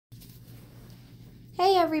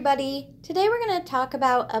Hey everybody! Today we're going to talk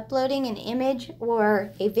about uploading an image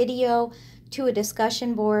or a video to a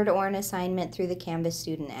discussion board or an assignment through the Canvas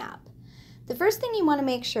Student app. The first thing you want to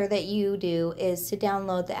make sure that you do is to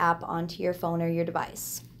download the app onto your phone or your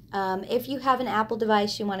device. If you have an Apple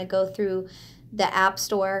device, you want to go through the App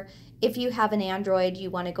Store. If you have an Android, you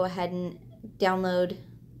want to go ahead and download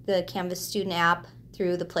the Canvas Student app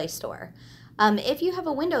through the Play Store. If you have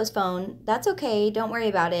a Windows phone, that's okay, don't worry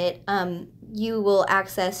about it. You will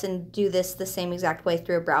access and do this the same exact way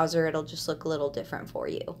through a browser. It'll just look a little different for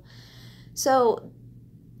you. So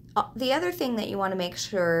the other thing that you want to make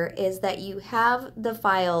sure is that you have the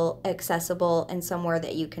file accessible and somewhere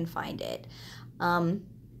that you can find it,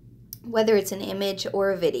 whether it's an image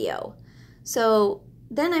or a video. So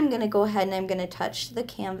then I'm going to go ahead and I'm going to touch the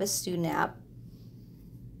Canvas Student app.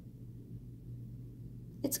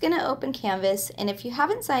 It's going to open Canvas, and if you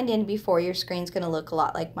haven't signed in before, your screen's going to look a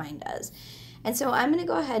lot like mine does. And so I'm going to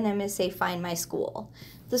go ahead and I'm going to say find my school.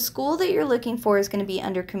 The school that you're looking for is going to be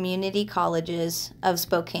under Community Colleges of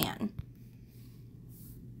Spokane.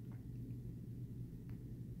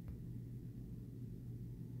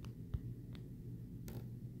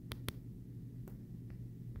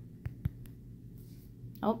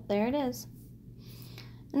 Oh, there it is.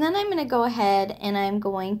 And then I'm going to go ahead and I'm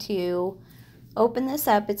going to open this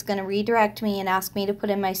up. It's going to redirect me and ask me to put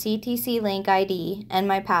in my CTC link ID and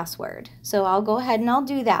my password. So I'll go ahead and I'll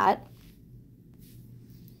do that.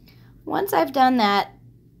 Once I've done that,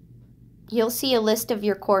 you'll see a list of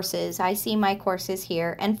your courses. I see my courses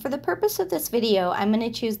here, and for the purpose of this video, I'm going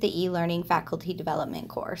to choose the e-learning faculty development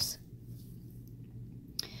course.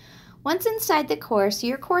 Once inside the course,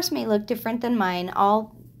 your course may look different than mine.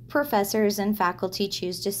 All professors and faculty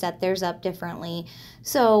choose to set theirs up differently.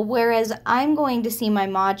 So whereas I'm going to see my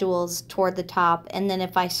modules toward the top, and then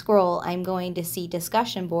if I scroll, I'm going to see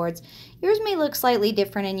discussion boards, yours may look slightly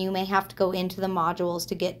different, and you may have to go into the modules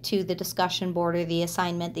to get to the discussion board or the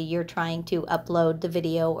assignment that you're trying to upload the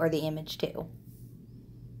video or the image to.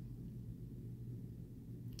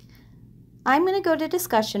 I'm going to go to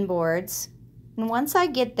discussion boards, and once I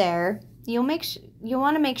get there, you'll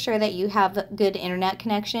want to make sure that you have a good internet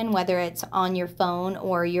connection, whether it's on your phone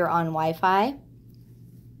or you're on Wi-Fi.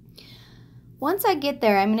 Once I get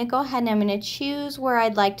there, I'm going to go ahead and I'm going to choose where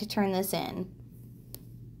I'd like to turn this in.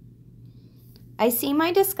 I see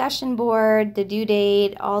my discussion board, the due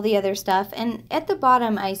date, all the other stuff, and at the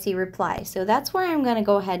bottom I see reply. So that's where I'm going to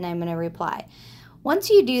go ahead and I'm going to reply. Once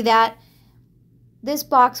you do that, this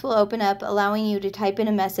box will open up, allowing you to type in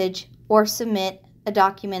a message or submit a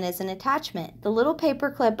document as an attachment. The little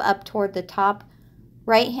paper clip up toward the top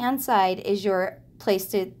right hand side is your place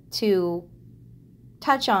to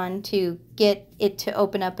touch on to get it to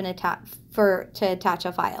open up and attach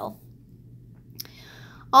a file.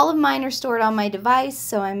 All of mine are stored on my device,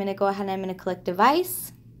 so I'm going to go ahead and I'm going to click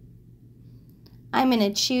device. I'm going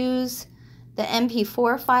to choose the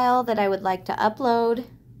MP4 file that I would like to upload,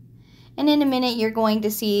 and in a minute you're going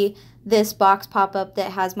to see this box pop up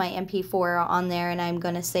that has my MP4 on there, and I'm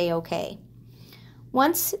going to say OK.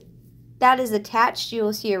 Once that is attached, you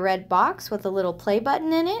will see a red box with a little play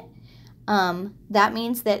button in it. That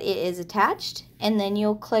means that it is attached, and then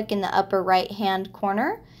you'll click in the upper right hand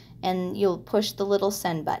corner and you'll push the little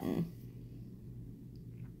send button.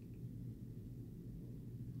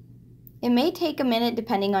 It may take a minute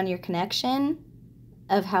depending on your connection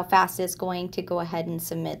of how fast it's going to go ahead and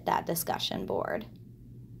submit that discussion board.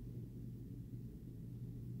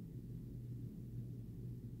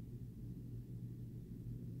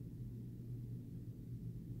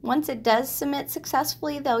 Once it does submit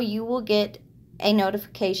successfully, though, you will get a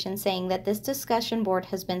notification saying that this discussion board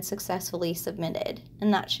has been successfully submitted,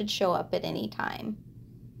 and that should show up at any time.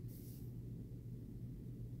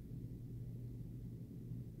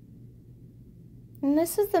 And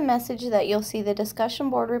this is the message that you'll see: the discussion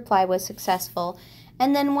board reply was successful.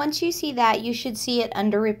 And then once you see that, you should see it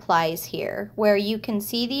under replies here, where you can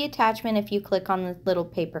see the attachment if you click on the little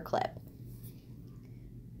paper clip.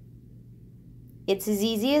 It's as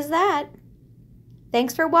easy as that.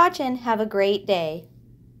 Thanks for watching. Have a great day.